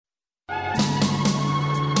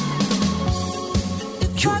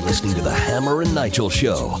You're listening to the Hammer and Nigel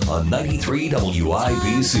Show on 93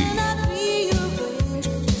 WIBC.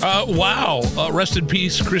 Wow. Rest in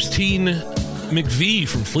peace, Christine McVie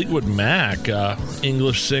from Fleetwood Mac.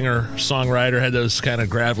 English singer, songwriter, had those kind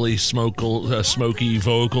of gravelly, smoky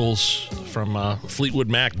vocals from Fleetwood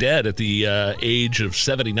Mac, dead at the age of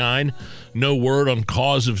 79. No word on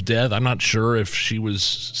cause of death. I'm not sure if she was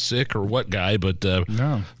sick or what guy, but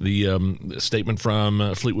No. The statement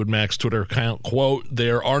from Fleetwood Mac's Twitter account, quote,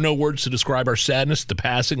 "There are no words to describe our sadness at the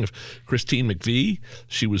passing of Christine McVie.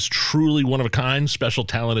 She was truly one of a kind, special,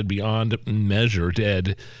 talented beyond measure,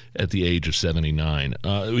 dead at the age of 79.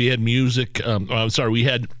 We had music. We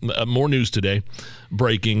had more news today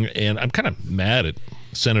breaking, and I'm kind of mad at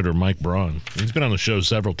Senator Mike Braun. He's been on the show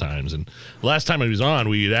several times, and the last time he was on,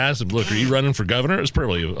 we had asked him, look, are you running for governor? It was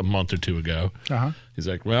probably a month or two ago. Uh-huh. He's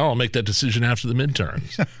like, well, I'll make that decision after the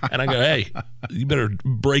midterms. And I go, hey, you better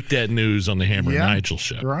break that news on the Hammer and Nigel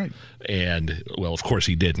show. Right. And, well, of course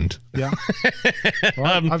he didn't. Yeah.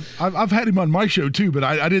 Well, I've had him on my show too, but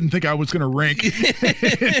I didn't think I was going to rank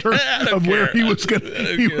in terms of where he was going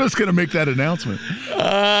to make that announcement.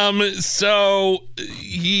 So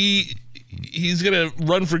he's going to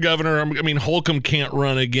run for governor. I mean, Holcomb can't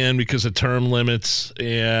run again because of term limits,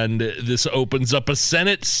 and this opens up a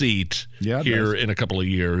Senate seat here in a couple of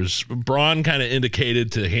years. Braun kind of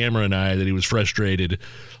indicated to Hammer and I that he was frustrated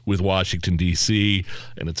with Washington, D.C.,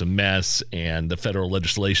 and it's a mess, and the federal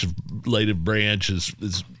legislative branch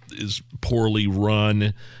is poorly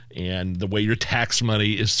run, and the way your tax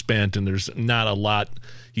money is spent, and there's not a lot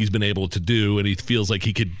he's been able to do, and he feels like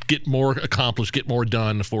he could get more accomplished, get more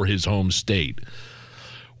done for his home state.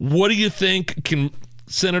 What do you think? Can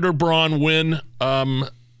Senator Braun win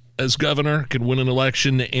as governor, can win an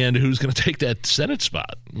election, and who's going to take that Senate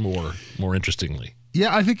spot more interestingly?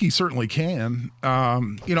 Yeah, I think he certainly can.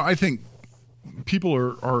 I think people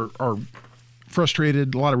are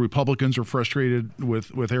frustrated. A lot of Republicans are frustrated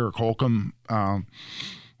with Eric Holcomb.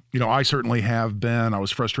 I certainly have been. I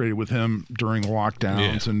was frustrated with him during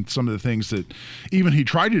lockdowns and some of the things that even he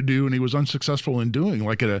tried to do and he was unsuccessful in doing,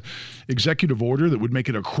 like an executive order that would make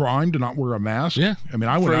it a crime to not wear a mask. Yeah. I mean,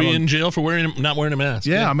 I went out in jail for not wearing a mask.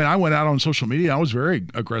 Yeah, I mean, I went out on social media. I was very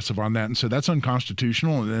aggressive on that and said that's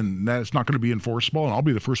unconstitutional and that's not going to be enforceable, and I'll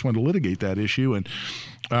be the first one to litigate that issue.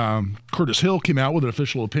 And Curtis Hill came out with an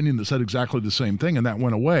official opinion that said exactly the same thing, and that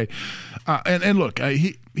went away. And look,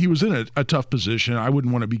 he was in a tough position. I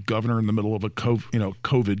wouldn't want to be governor in the middle of a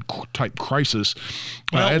COVID type crisis.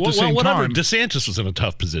 At the same time, DeSantis was in a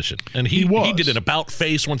tough position, and he did an about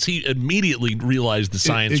face once he immediately realized the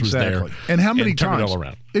science was there. And how many times? Turned it all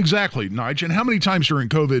around. Exactly, Nigel. And how many times during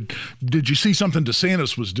COVID did you see something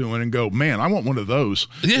DeSantis was doing and go, "Man, I want one of those"?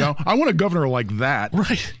 Yeah, I want a governor like that.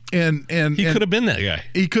 Right. And he could have been that guy.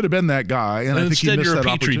 He could have been that guy. And I think instead he missed you're a that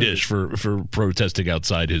petri opportunity. dish for protesting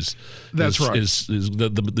outside his. That's right.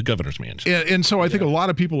 The governor's mansion. And so I think a lot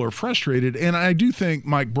of people are frustrated, and I do think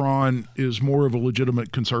Mike Braun is more of a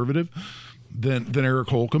legitimate conservative than Eric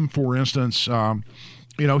Holcomb. For instance,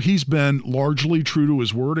 he's been largely true to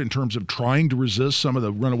his word in terms of trying to resist some of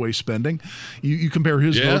the runaway spending. You compare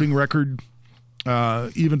his voting record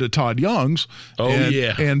even to Todd Young's.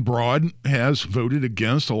 And Braun has voted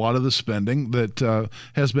against a lot of the spending that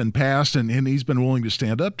has been passed, and he's been willing to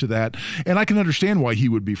stand up to that. And I can understand why he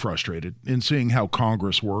would be frustrated in seeing how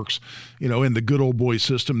Congress works, in the good old boy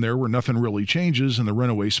system there where nothing really changes and the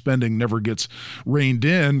runaway spending never gets reined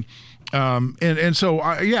in. And so,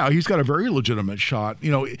 he's got a very legitimate shot.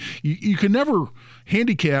 You can never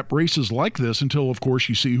handicap races like this until, of course,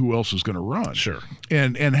 you see who else is going to run. Sure.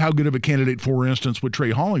 And how good of a candidate, for instance, would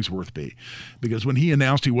Trey Hollingsworth be? Because when he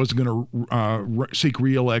announced he wasn't going to seek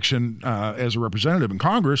re-election as a representative in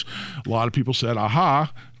Congress, a lot of people said,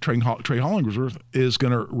 aha, Trey Hollingsworth is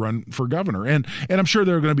going to run for governor. And I'm sure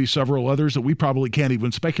there are going to be several others that we probably can't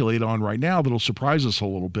even speculate on right now that'll surprise us a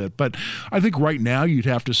little bit. But I think right now you'd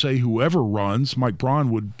have to say whoever runs, Mike Braun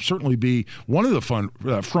would certainly be one of the front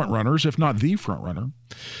runners, if not the front runner.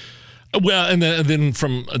 Well, and then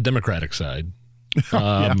from a Democratic side,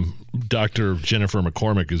 Dr. Jennifer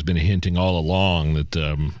McCormick has been hinting all along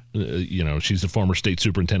that, she's the former state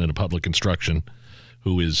superintendent of public instruction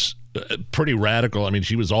who is pretty radical. I mean,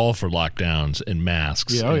 she was all for lockdowns and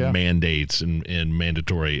masks and mandates and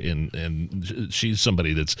mandatory, and she's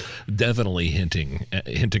somebody that's definitely hinting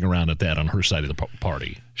around at that on her side of the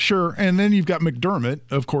party. Sure, and then you've got McDermott,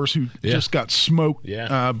 of course, who just got smoked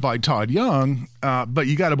by Todd Young. But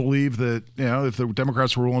you got to believe that if the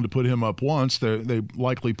Democrats were willing to put him up once, they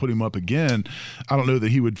likely put him up again. I don't know that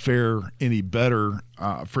he would fare any better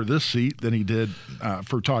for this seat than he did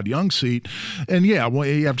for Todd Young's seat. And yeah, well,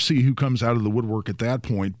 you have to see who comes out of the woodwork at that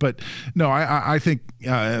point. But no, I think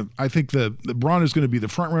the Braun is going to be the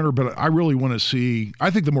front runner. But I really want to see. I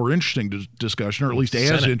think the more interesting discussion, or at least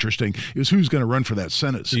as interesting, is who's going to run for that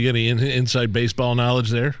Senate seat. You got any inside baseball knowledge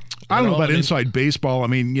there? I don't know about inside baseball. I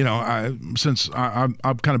mean, since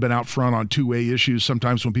I've kind of been out front on 2A issues,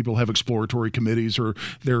 sometimes when people have exploratory committees or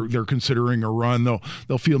they're considering a run,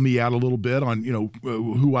 they'll feel me out a little bit on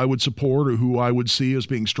who I would support or who I would see as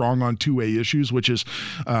being strong on 2A issues, which is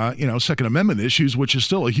Second Amendment issues, which is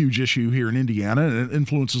still a huge issue here in Indiana and it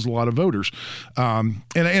influences a lot of voters. And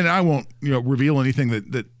I won't reveal anything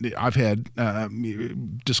that I've had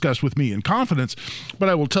discussed with me in confidence, but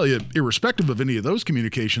I will tell you, irrespective of any of those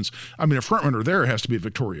communications, I mean, a front runner there has to be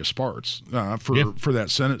Victoria Spartz for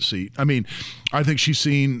that Senate seat. I mean, I think she's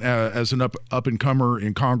seen as an up-and-comer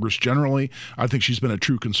in Congress generally. I think she's been a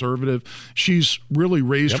true conservative. She's really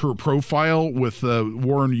raised her profile with the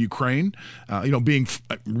war in Ukraine, being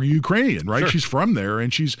Ukrainian, right? Sure. She's from there,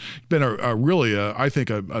 and she's been I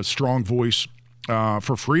think a strong voice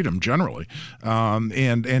for freedom generally.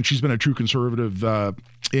 And she's been a true conservative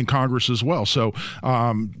in Congress as well. So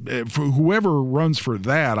for whoever runs for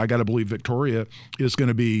that, I got to believe Victoria is going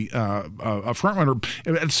to be a front runner.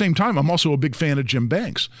 At the same time, I'm also a big fan of Jim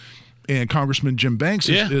Banks. And Congressman Jim Banks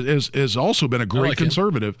has also been a great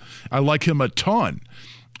conservative. I like him a ton.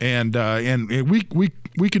 And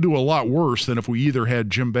we could do a lot worse than if we either had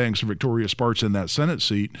Jim Banks or Victoria Spartz in that Senate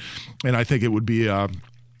seat. And I think it would be a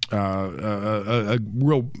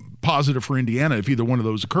real positive for Indiana if either one of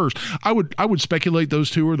those occurs. I would speculate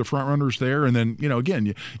those two are the front runners there, and then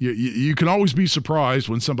again you can always be surprised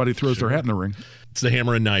when somebody throws their hat in the ring. It's the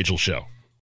Hammer and Nigel Show.